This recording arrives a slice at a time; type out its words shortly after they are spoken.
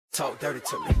Talk dirty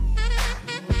to me.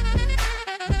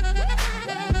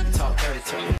 Talk dirty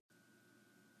to me.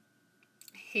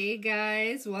 Hey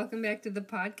guys, welcome back to the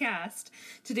podcast.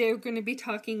 Today we're going to be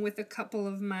talking with a couple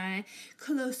of my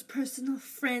close personal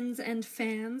friends and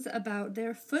fans about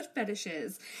their foot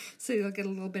fetishes. So you'll get a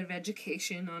little bit of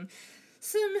education on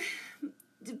some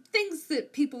things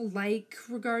that people like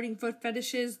regarding foot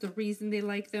fetishes, the reason they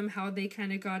like them, how they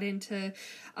kind of got into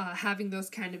having those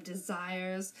kind of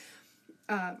desires.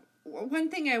 One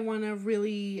thing I want to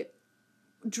really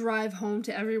drive home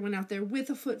to everyone out there with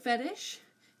a foot fetish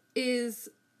is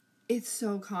it's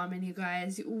so common, you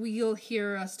guys. You'll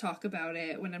hear us talk about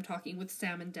it when I'm talking with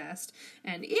Sam and Dest.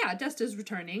 And yeah, Dest is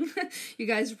returning. You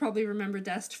guys probably remember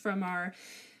Dest from our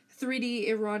 3D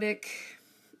erotic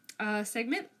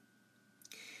segment.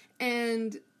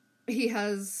 And he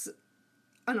has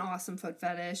an awesome foot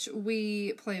fetish.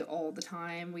 We play all the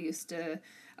time. We used to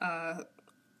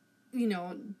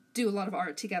do a lot of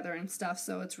art together and stuff,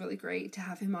 so it's really great to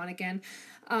have him on again.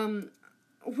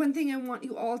 One thing I want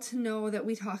you all to know that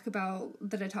I talk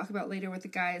about later with the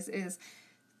guys is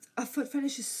a foot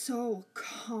fetish is so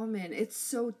common. It's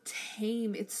so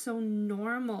tame. It's so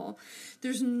normal.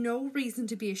 There's no reason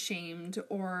to be ashamed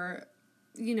or,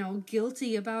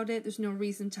 guilty about it. There's no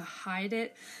reason to hide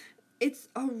it. It's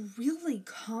a really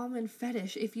common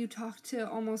fetish. If you talk to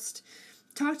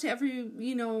every,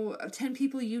 10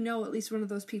 people at least one of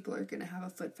those people are going to have a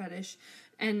foot fetish.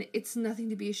 And it's nothing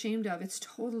to be ashamed of. It's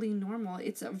totally normal.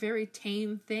 It's a very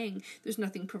tame thing. There's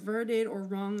nothing perverted or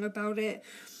wrong about it.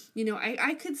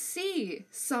 I could see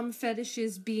some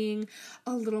fetishes being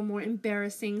a little more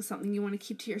embarrassing, something you want to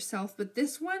keep to yourself. But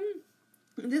this one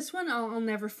I'll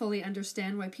never fully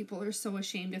understand why people are so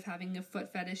ashamed of having a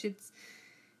foot fetish.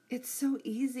 It's so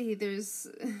easy. There's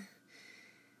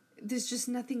just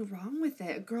nothing wrong with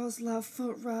it. Girls love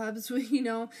foot rubs,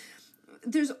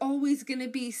 There's always going to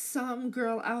be some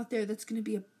girl out there that's going to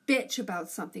be a bitch about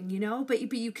something,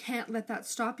 But you can't let that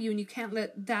stop you, and you can't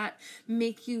let that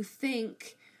make you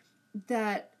think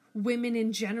that women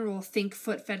in general think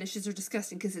foot fetishes are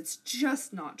disgusting, because it's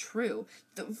just not true.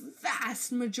 The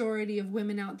vast majority of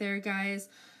women out there, guys,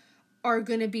 are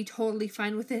going to be totally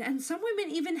fine with it. And some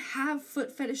women even have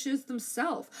foot fetishes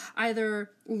themselves, either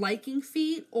liking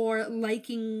feet or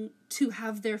liking to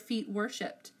have their feet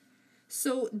worshipped.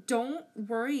 So don't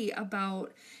worry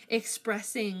about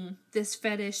expressing this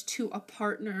fetish to a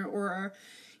partner or,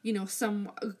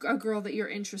 a girl that you're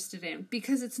interested in,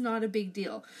 because it's not a big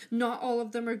deal. Not all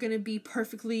of them are going to be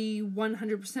perfectly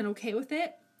 100% okay with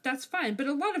it. That's fine. But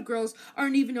a lot of girls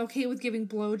aren't even okay with giving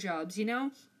blowjobs,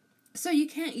 So you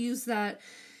can't use that.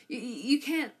 You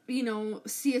can't,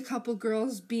 see a couple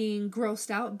girls being grossed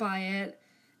out by it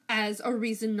as a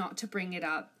reason not to bring it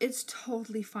up. It's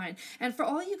totally fine. And for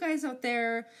all you guys out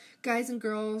there, guys and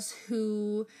girls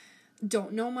who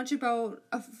don't know much about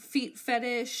a feet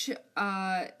fetish,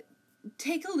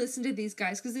 take a listen to these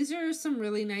guys, because these are some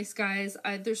really nice guys.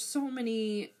 There's so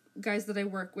many guys that I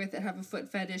work with that have a foot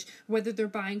fetish, whether they're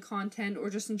buying content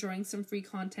or just enjoying some free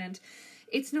content.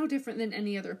 It's no different than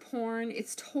any other porn.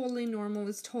 It's totally normal.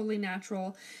 It's totally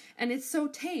natural. And it's so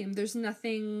tame. There's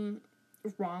nothing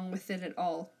wrong with it at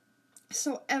all.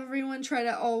 So everyone try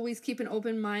to always keep an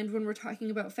open mind when we're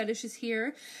talking about fetishes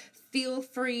here. Feel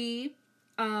free,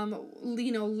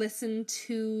 listen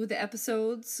to the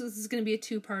episodes. So this is going to be a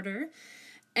 2-parter.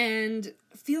 And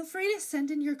feel free to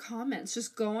send in your comments.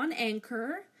 Just go on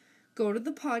Anchor, go to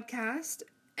the podcast,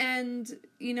 and,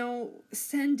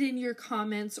 send in your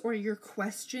comments or your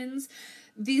questions.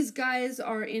 These guys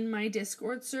are in my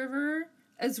Discord server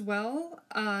as well,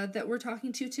 that we're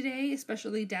talking to today,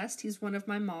 especially Dest. He's one of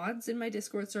my mods in my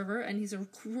Discord server, and he's a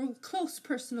close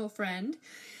personal friend.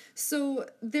 So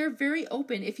they're very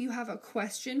open. If you have a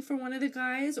question for one of the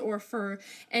guys or for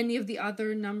any of the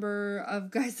other number of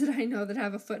guys that I know that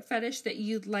have a foot fetish that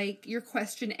you'd like your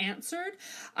question answered,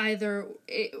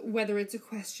 whether it's a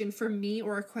question for me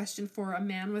or a question for a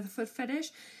man with a foot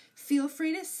fetish, feel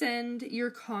free to send your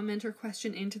comment or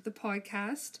question into the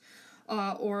podcast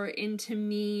or into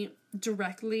me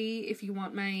directly. If you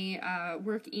want my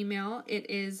work email, it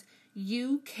is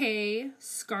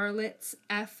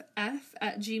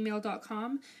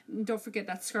ukscarletsff@gmail.com. Don't forget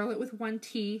that's Scarlet with 1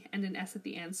 T and an S at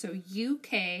the end. So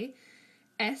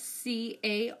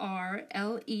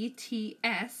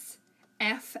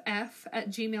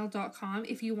ukscarletsff@gmail.com.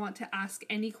 If you want to ask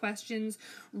any questions,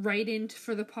 write in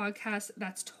for the podcast.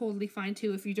 That's totally fine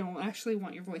too, if you don't actually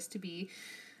want your voice to be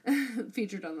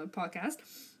featured on the podcast.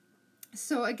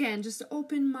 So again, just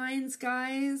open minds,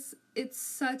 guys. It's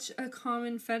such a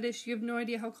common fetish. You have no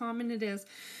idea how common it is.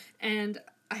 And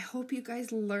I hope you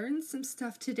guys learned some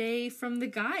stuff today from the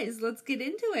guys. Let's get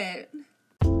into it.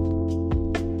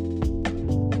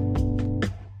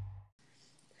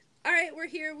 All right, we're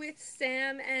here with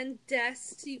Sam and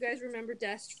Dest. You guys remember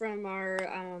Dest from our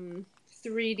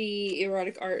 3D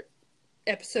erotic art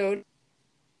episode.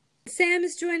 Sam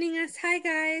is joining us. Hi,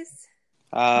 guys.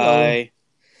 Hi.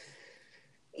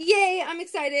 Yay, I'm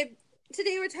excited.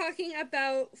 Today we're talking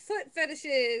about foot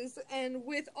fetishes, and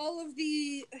with all of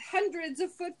the hundreds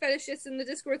of foot fetishists in the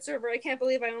Discord server, I can't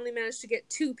believe I only managed to get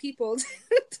 2 people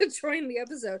to join the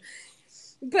episode.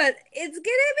 But it's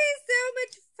gonna be so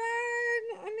much fun.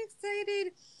 I'm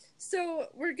excited. So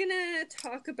we're gonna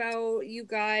talk about you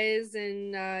guys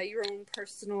and your own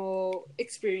personal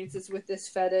experiences with this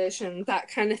fetish and that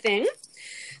kind of thing.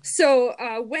 So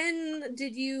when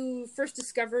did you first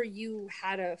discover you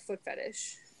had a foot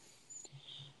fetish?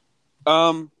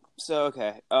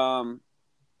 Okay.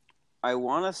 I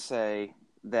want to say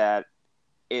that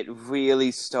it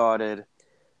really started.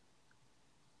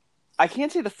 I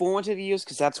can't say the formative years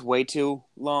because that's way too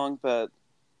long, but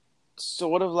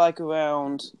sort of like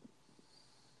around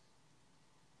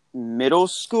middle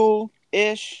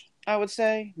school-ish, I would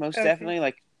say. Most definitely,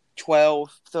 like 12,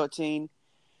 13.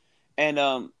 And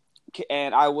it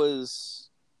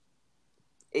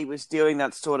was during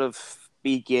that sort of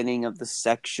beginning of the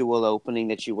sexual opening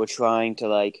that you were trying to,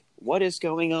 like, what is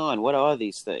going on? What are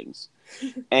these things?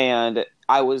 And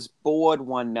I was bored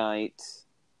one night,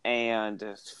 and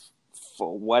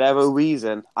for whatever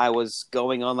reason, I was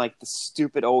going on, like, the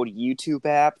stupid old YouTube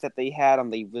app that they had on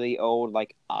the really old,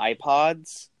 like,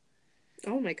 iPods.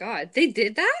 Oh my god, they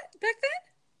did that back then?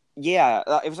 Yeah,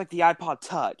 it was like the iPod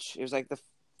Touch. It was like the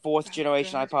 4th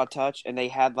generation iPod Touch, and they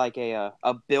had, like, a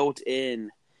built-in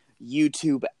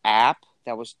YouTube app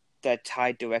that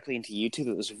tied directly into YouTube.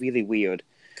 It was really weird.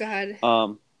 God.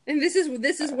 And this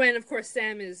is when, of course,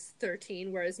 Sam is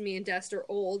 13, whereas me and Dest are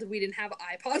old. We didn't have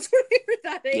iPods when we were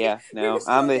that age. Yeah, no, we were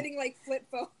still getting like flip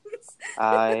phones.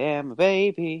 I am a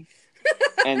baby.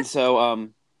 and so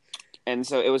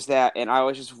it was that, and I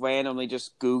was just randomly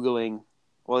just Googling,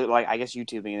 well, like, I guess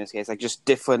YouTubing in this case, like, just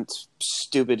different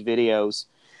stupid videos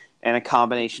and a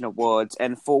combination of words,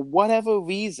 and for whatever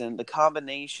reason, the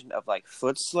combination of, like,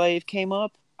 foot slave came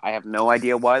up. I have no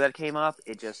idea why that came up.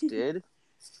 It just did.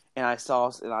 And I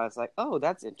was like, oh,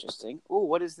 that's interesting. Oh,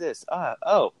 what is this?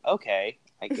 Oh, okay.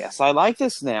 I guess I like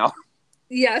this now.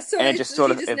 Yeah, so and it just sort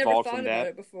of never evolved thought from about that.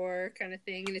 it before, kind of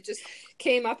thing, and it just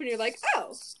came up, and you're like,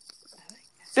 oh,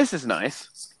 this is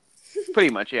nice.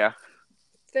 Pretty much, yeah.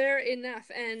 Fair enough.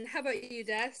 And how about you,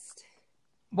 Dest?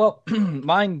 Well,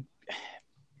 mine,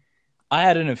 I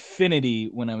had an affinity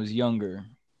when I was younger.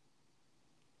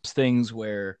 Things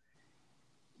where,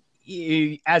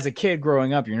 as a kid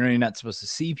growing up, you're really not supposed to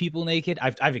see people naked.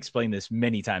 I've explained this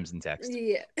many times in text.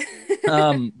 Yeah.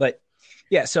 But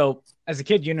yeah, so as a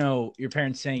kid, your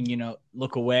parents saying,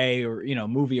 look away, or,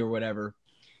 movie or whatever.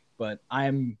 But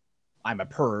I'm a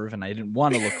perv, and I didn't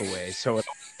want to look away. So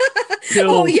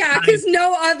oh yeah, because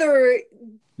no other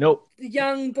nope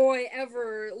young boy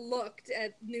ever looked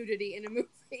at nudity in a movie.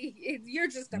 You're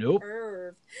just a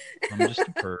perv. I'm just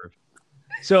a perv.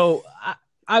 So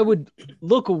I would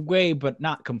look away, but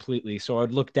not completely. So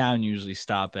I'd look down, usually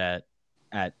stop at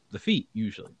the feet,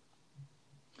 usually.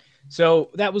 So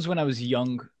that was when I was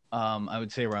young. I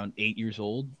would say around 8 years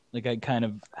old. Like, I kind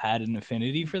of had an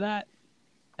affinity for that.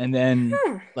 And then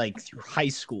like through high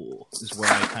school is where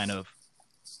I kind of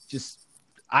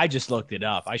I just looked it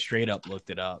up. I straight up looked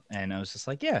it up, and I was just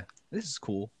like, yeah, this is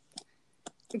cool.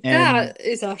 That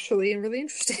is actually really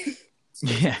interesting.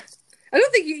 Yeah. I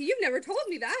don't think you've never told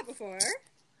me that before.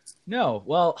 No.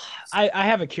 Well, I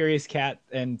have a curious cat,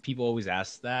 and people always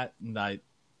ask that, and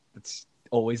that's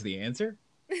always the answer.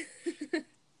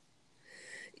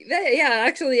 Yeah,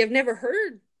 actually, I've never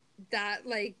heard that.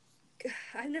 Like,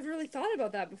 I've never really thought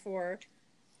about that before.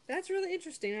 That's really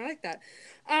interesting. I like that.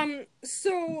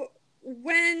 So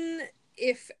when,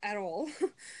 if at all,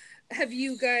 have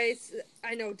you guys,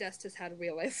 I know Dest has had a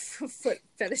real life foot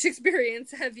fetish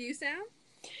experience. Have you, Sam?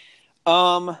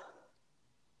 I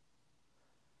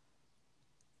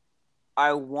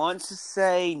want to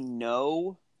say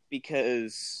no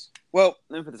because, well,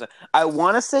 let me put this up. I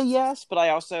want to say yes, but I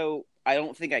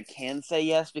don't think I can say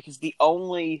yes because the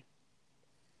only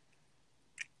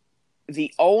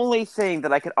thing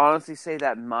that I could honestly say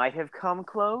that might have come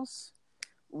close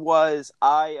was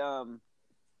again,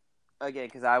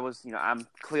 because I was, I'm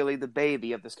clearly the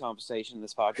baby of this conversation,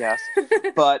 this podcast,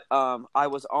 but I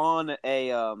was on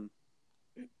a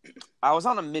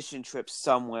mission trip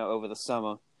somewhere over the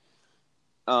summer,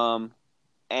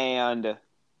 and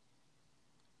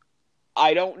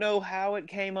I don't know how it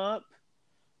came up,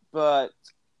 but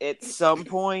at some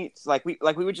point, we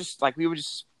were just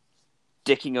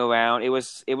dicking around.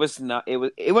 It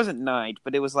wasn't night,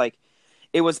 but it was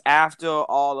after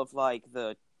all of like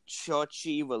the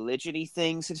churchy religion-y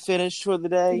things had finished for the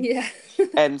day. Yeah.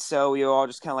 And so we were all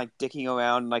just kind of like dicking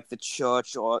around like the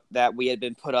church or that we had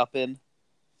been put up in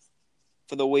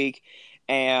for the week.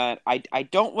 And I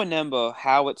don't remember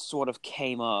how it sort of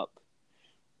came up,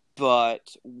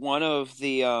 but one of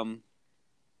the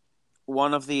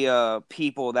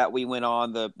people that went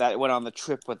on the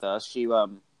trip with us, she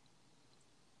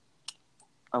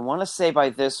I want to say by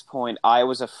this point I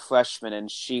was a freshman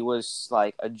and she was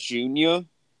like a junior,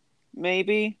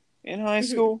 maybe in high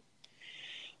school.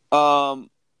 Like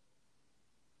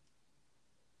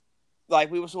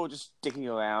we were sort of just dicking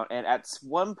around, and at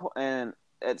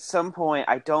some point,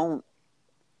 I don't,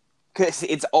 because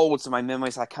it's old, so my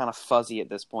memory's like kind of fuzzy at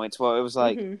this point. So it was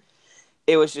like,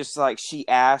 it was just like she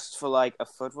asked for like a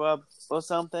foot rub or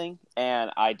something,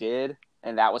 and I did,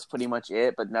 and that was pretty much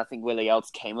it. But nothing really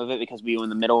else came of it because we were in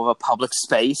the middle of a public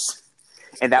space,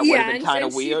 and that would have been kind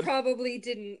of weird. She probably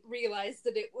didn't realize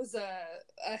that it was a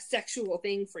sexual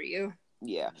thing for you.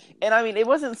 Yeah, and I mean, it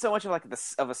wasn't so much of like a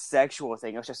sexual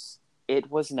thing. It was just it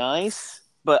was nice,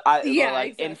 but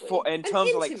exactly. in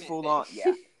terms of like full on,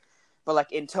 yeah. But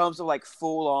like in terms of like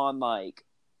full on like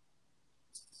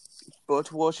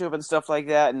foot worship and stuff like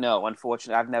that, no,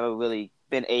 unfortunately, I've never really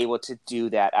been able to do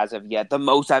that as of yet. The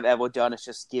most I've ever done is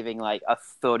just giving like a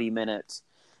 30-minute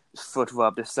foot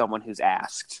rub to someone who's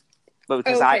asked. But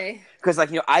because I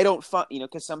don't find,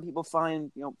 because some people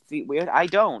find, feet weird. I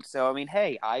don't. So, I mean,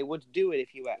 hey, I would do it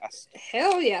if you asked.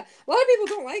 Hell yeah. A lot of people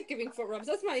don't like giving foot rubs.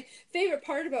 That's my favorite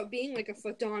part about being like a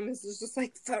foot dom is there's just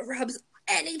like foot rubs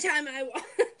anytime I want.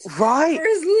 Right. For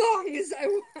as long as I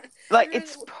want. Like,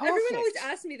 it's perfect. Everyone always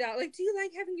asks me that. Like, do you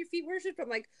like having your feet worshipped? I'm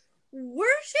like,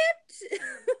 worshipped?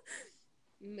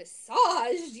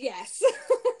 Massaged, yes.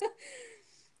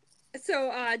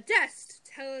 So, Dest,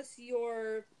 tell us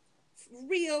your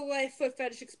real life foot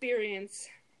fetish experience.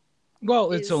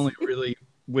 Well, it's only really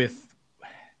with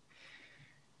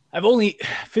I've only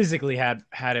physically had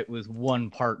it with one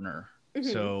partner.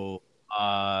 So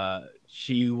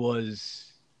she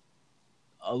was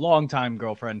a longtime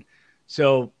girlfriend.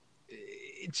 So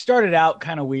it started out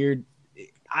kind of weird.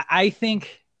 I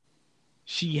think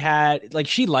she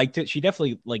liked it. She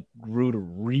definitely like grew to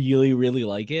really, really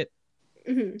like it.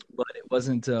 But it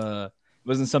wasn't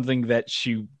something that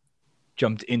she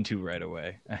jumped into right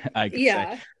away. I could say.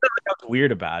 I was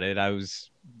weird about it. I was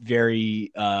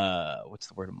very what's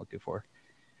the word I'm looking for?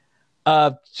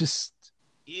 Just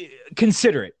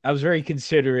considerate. I was very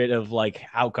considerate of like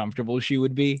how comfortable she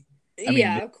would be. I mean,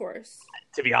 of course.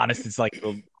 To be honest, it's like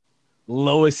the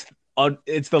lowest.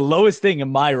 It's the lowest thing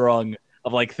in my rung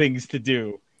of like things to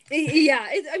do. Yeah,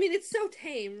 it's so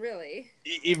tame, really.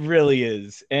 It really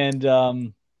is,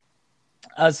 and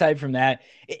aside from that,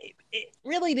 it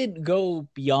really didn't go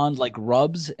beyond like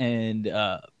rubs and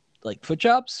like foot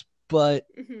jobs, but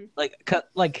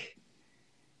like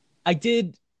I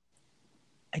did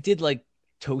like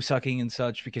toe sucking and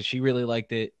such because she really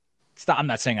liked it. I'm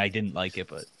not saying I didn't like it,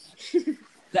 but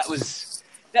that was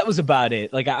about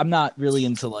it. Like I'm not really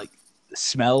into like the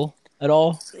smell at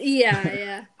all.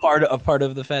 Yeah. part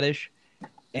of the fetish,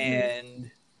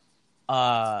 and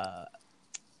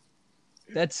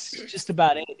that's just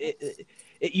about it.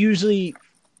 It usually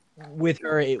with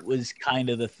her, it was kind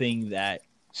of the thing that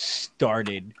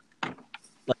started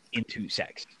like into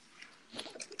sex,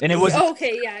 and it was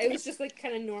okay. Yeah, it was just like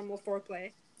kind of normal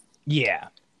foreplay. Yeah,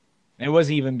 and it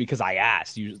wasn't even because I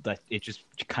asked. It just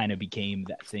kind of became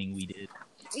that thing we did.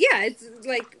 Yeah, it's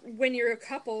like when you're a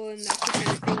couple and that's the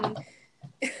kind of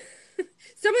thing.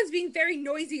 Someone's being very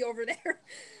noisy over there.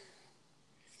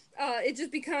 It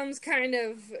just becomes kind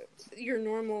of your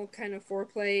normal kind of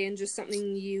foreplay and just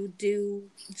something you do,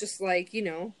 just like,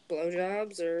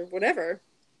 blowjobs or whatever.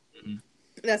 Mm-hmm.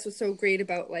 That's what's so great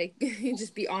about, like, you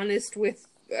just be honest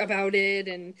about it,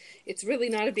 and it's really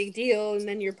not a big deal, and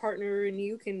then your partner and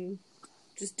you can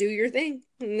just do your thing,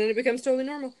 and then it becomes totally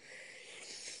normal.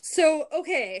 So,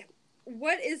 okay,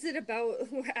 what is it about,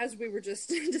 as we were just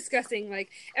discussing,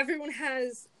 like, everyone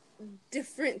has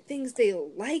different things they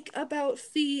like about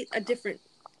feet, a different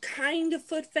kind of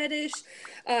foot fetish.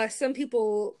 Some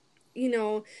people,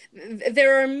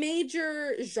 there are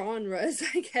major genres,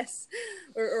 I guess,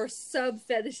 or sub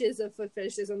fetishes of foot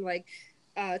fetishism, like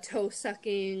toe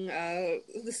sucking,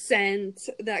 the scent,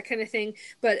 that kind of thing.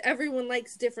 But everyone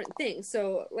likes different things.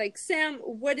 So, like, Sam,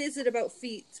 what is it about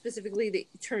feet specifically that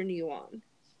turn you on?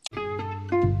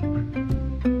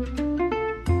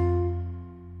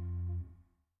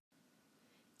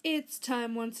 It's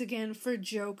time once again for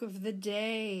Joke of the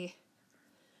Day.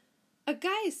 A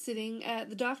guy is sitting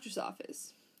at the doctor's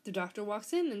office. The doctor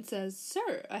walks in and says,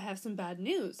 "Sir, I have some bad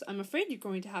news. I'm afraid you're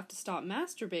going to have to stop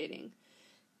masturbating."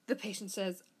 The patient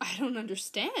says, "I don't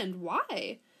understand.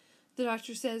 Why?" The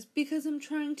doctor says, "Because I'm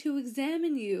trying to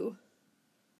examine you."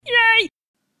 Yay!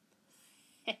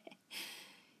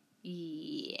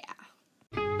 Yeah.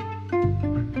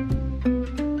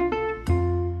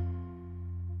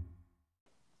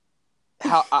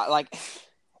 How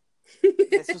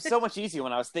this was so much easier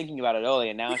when I was thinking about it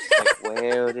earlier. Now it's just like,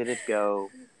 where did it go?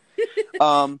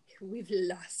 We've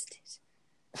lost it.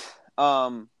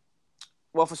 Well,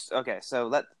 so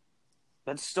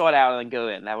let's start out and go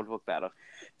in. That would look better.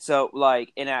 So,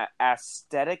 like,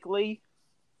 aesthetically,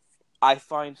 I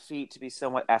find feet to be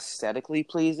somewhat aesthetically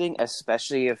pleasing,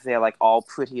 especially if they're like all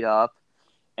prettied up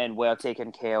and well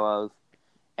taken care of,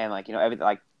 and like, you know,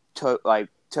 everything like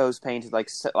toes painted like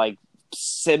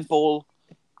simple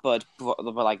but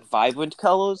like vibrant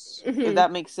colors. Mm-hmm. If that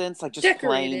makes sense, like just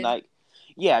Decorated. plain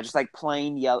just like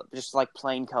plain yellow, just like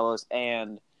plain colors.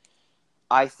 And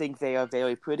I think they are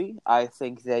very pretty. I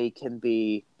think they can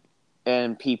be,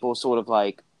 and people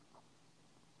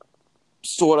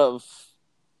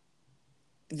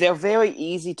they're very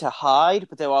easy to hide,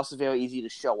 but they're also very easy to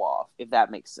show off, if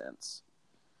that makes sense.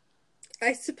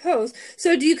 I suppose.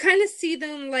 So do you kind of see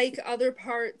them like other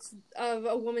parts of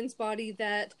a woman's body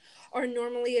that are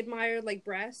normally admired, like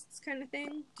breasts kind of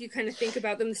thing? Do you kind of think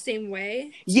about them the same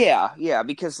way? Yeah,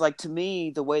 because like to me,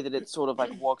 the way that it sort of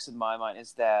like works in my mind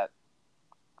is that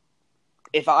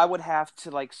if I would have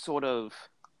to like sort of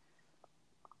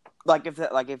like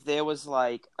if there was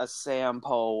like a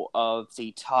sample of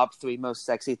the top 3 most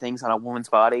sexy things on a woman's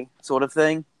body sort of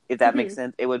thing, if that makes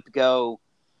sense, it would go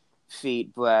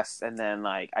feet, breasts, and then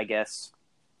like I guess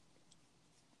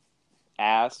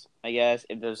ass,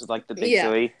 if there's like the big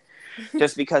 3.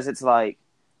 Just because it's like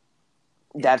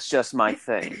that's just my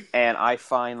thing. And I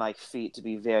find like feet to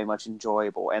be very much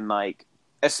enjoyable, and like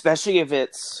especially if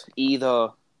it's either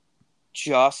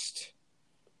just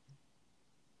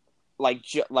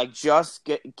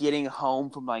getting home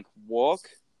from like work,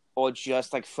 or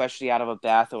just like freshly out of a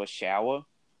bath or a shower,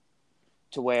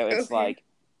 to where it's like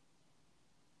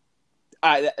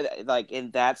I like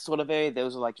in that sort of area,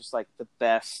 those are like just like the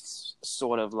best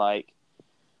sort of like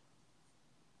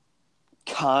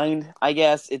kind, I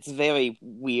guess. It's a very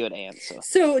weird answer.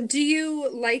 So do you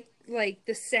like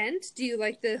the scent? Do you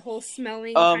like the whole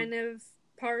smelling kind of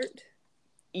part?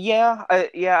 Yeah, I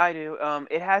do.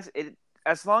 It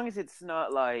as long as it's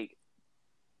not like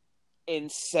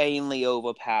insanely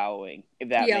overpowering, if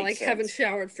that makes like sense. haven't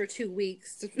showered for 2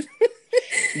 weeks.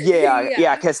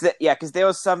 Because there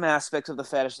was some aspects of the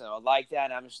fetish that I like that,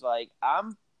 and I'm just like,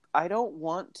 I don't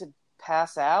want to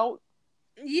pass out.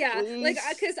 Yeah, please. like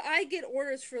because I get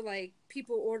orders for like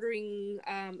people ordering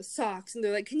socks, and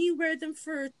they're like, "Can you wear them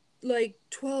for like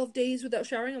 12 days without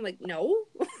showering?" I'm like, "No."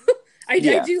 I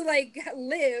do like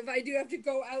live. I do have to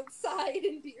go outside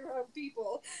and be around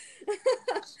people.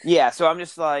 Yeah, so I'm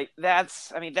just like,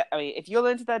 if you're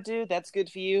into that, dude, that's good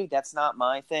for you. That's not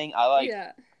my thing. I like,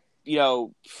 you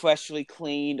know, freshly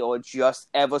cleaned or just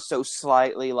ever so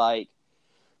slightly like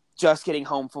just getting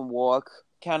home from work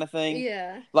kind of thing.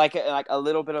 Yeah, like a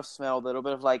little bit of smell, a little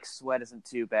bit of like sweat isn't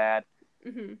too bad.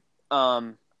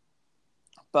 Mm-hmm.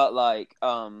 But like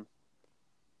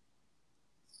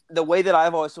the way that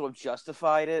I've always sort of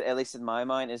justified it, at least in my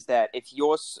mind, is that if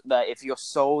your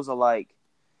soles are like,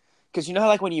 because you know how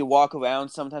like when you walk around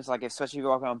sometimes, like especially if you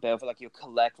walk around barefoot, like you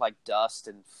collect like dust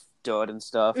and dirt and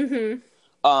stuff. Mm-hmm.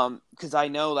 Because I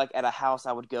know like at a house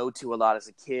I would go to a lot as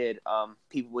a kid,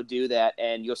 people would do that,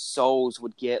 and your soles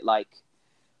would get like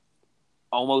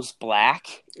almost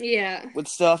black. Yeah. With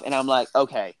stuff, and I'm like,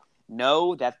 okay,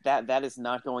 no, that is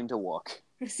not going to work.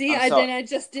 See, I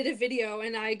just did a video,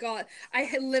 and I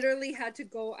literally had to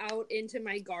go out into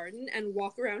my garden and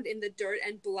walk around in the dirt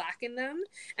and blacken them.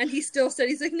 And he still said,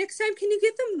 he's like, "Next time, can you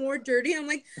get them more dirty?" I'm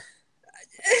like,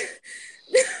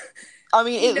 I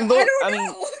mean, I don't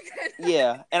know.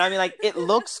 Yeah, and I mean, like, it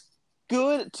looks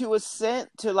good to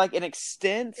an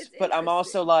extent, but I'm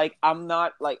also like, I'm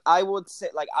not like, I would say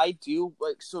like I do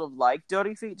like sort of like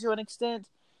dirty feet to an extent,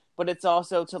 but it's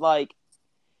also to like,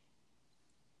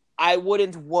 I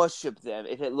wouldn't worship them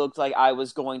if it looked like I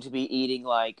was going to be eating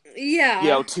like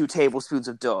 2 tablespoons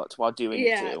of dirt while doing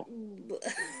it too.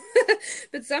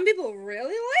 But some people really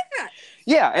like that.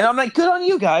 Yeah, and I'm like, good on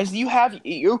you guys. You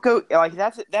go like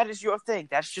that is your thing.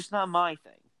 That's just not my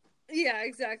thing. Yeah,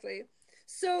 exactly.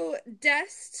 So,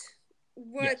 Dest,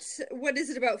 what is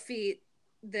it about feet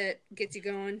that gets you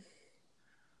going?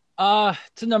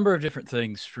 It's a number of different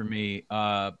things for me.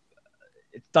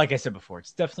 Like I said before,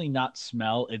 it's definitely not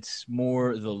smell. It's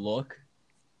more the look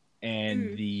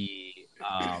and the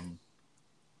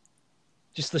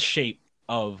just the shape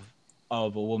of a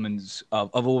woman's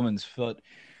foot.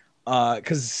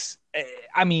 Because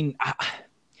I mean,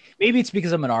 maybe it's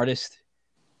because I'm an artist.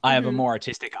 I have a more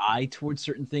artistic eye towards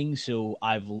certain things, so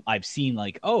I've seen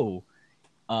like, oh,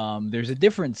 there's a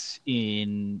difference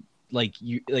in like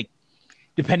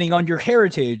depending on your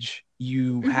heritage,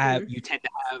 you tend to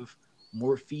have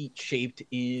more feet shaped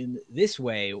in this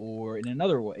way or in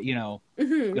another way. You know,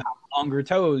 you have longer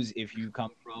toes if you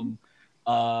come from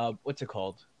what's it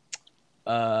called?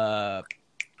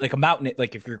 Like a mountain,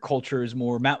 like if your culture is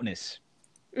more mountainous.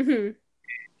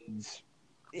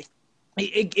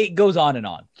 It goes on and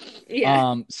on.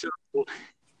 Yeah. So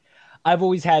I've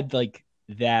always had like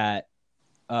that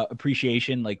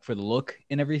appreciation, like for the look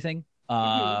and everything.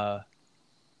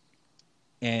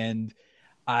 And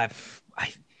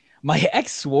my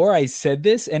ex swore I said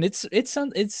this, and it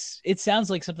sounds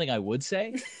like something I would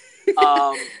say.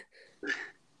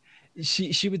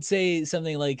 She would say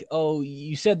something like, "Oh,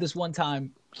 you said this one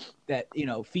time that, you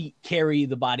know, feet carry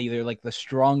the body. They're like the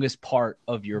strongest part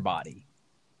of your body."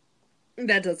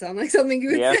 That does sound like something you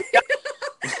would Yeah. say.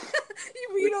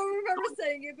 You don't remember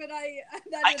saying it, but I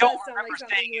don't sound remember like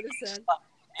something saying you it. would have said.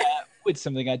 Yeah, it's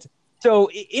something I'd.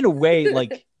 So in a way,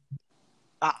 like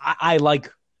I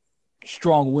like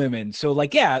strong women. So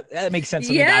like, yeah, that makes sense.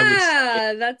 Something I would say.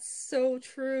 Yeah, that's so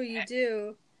true. You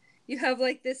do. You have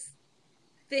like this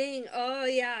thing. Oh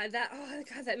yeah, oh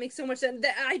god, that makes so much sense.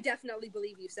 I definitely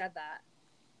believe you said that.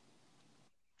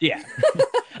 Yeah,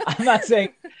 I'm not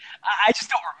saying. I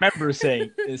just don't remember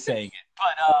saying it.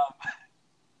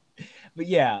 But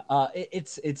yeah,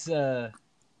 it's a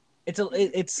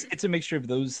mixture of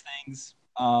those things.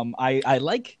 I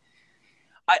like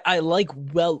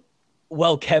well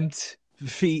kempt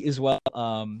feet as well.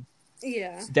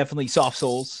 Yeah. Definitely soft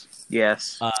soles.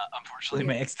 Yes. Unfortunately,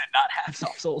 my ex did not have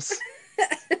soft soles, so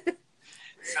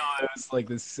it was like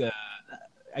this.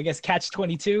 I guess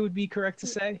catch-22 would be correct to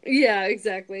say. Yeah,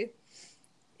 exactly.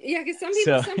 Yeah, because some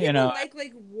people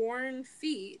like worn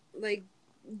feet. Like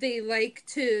they like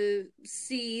to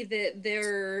see that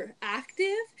they're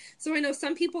active. So I know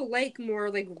some people like more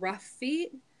like rough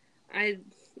feet. I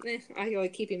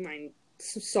like keeping mine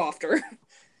softer.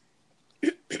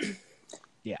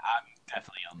 Yeah, I'm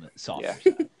definitely on the softer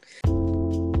side.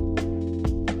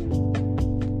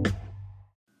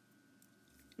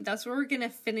 That's where we're going to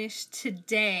finish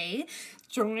today.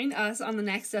 Join us on the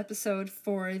next episode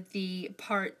for the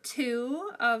part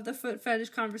 2 of the foot fetish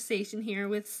conversation here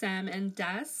with Sam and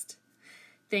Dust.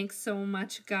 Thanks so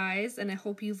much, guys, and I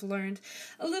hope you've learned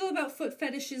a little about foot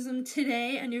fetishism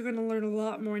today, and you're going to learn a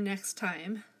lot more next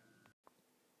time.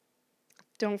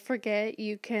 Don't forget,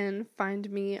 you can find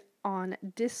me on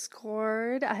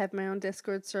Discord. I have my own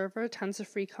Discord server, tons of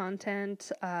free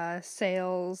content,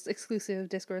 sales, exclusive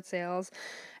Discord sales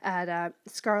at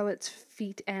Scarlet's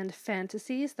Feet and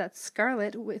Fantasies. That's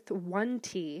Scarlet with 1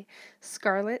 T.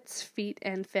 Scarlet's Feet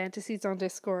and Fantasies on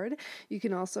Discord. You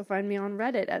can also find me on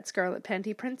Reddit at Scarlet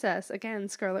Panty Princess. Again,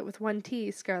 Scarlet with 1 T,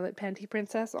 Scarlet Panty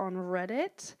Princess on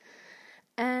Reddit.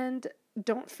 And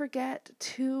don't forget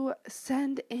to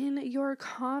send in your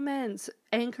comments.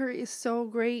 Anchor is so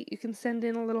great. You can send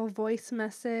in a little voice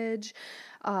message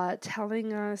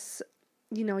telling us,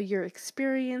 you know, your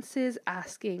experiences,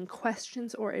 asking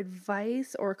questions or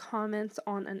advice or comments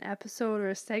on an episode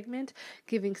or a segment,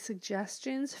 giving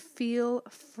suggestions. Feel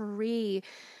free.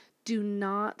 Do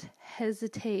not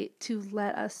hesitate to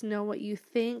let us know what you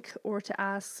think or to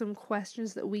ask some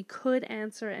questions that we could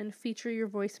answer and feature your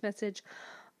voice message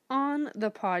on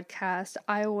the podcast.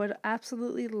 I would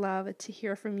absolutely love to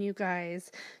hear from you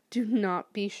guys. Do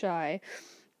not be shy.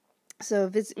 So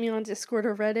visit me on Discord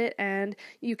or Reddit, and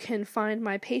you can find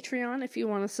my Patreon if you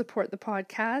want to support the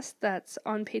podcast. That's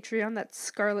on Patreon. That's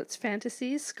Scarlet's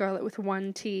Fantasies, Scarlet with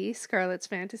 1 T, Scarlet's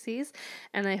Fantasies.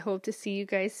 And I hope to see you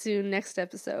guys soon next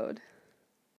episode.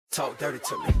 Talk dirty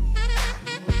to me.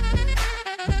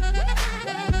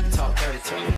 Talk dirty to me.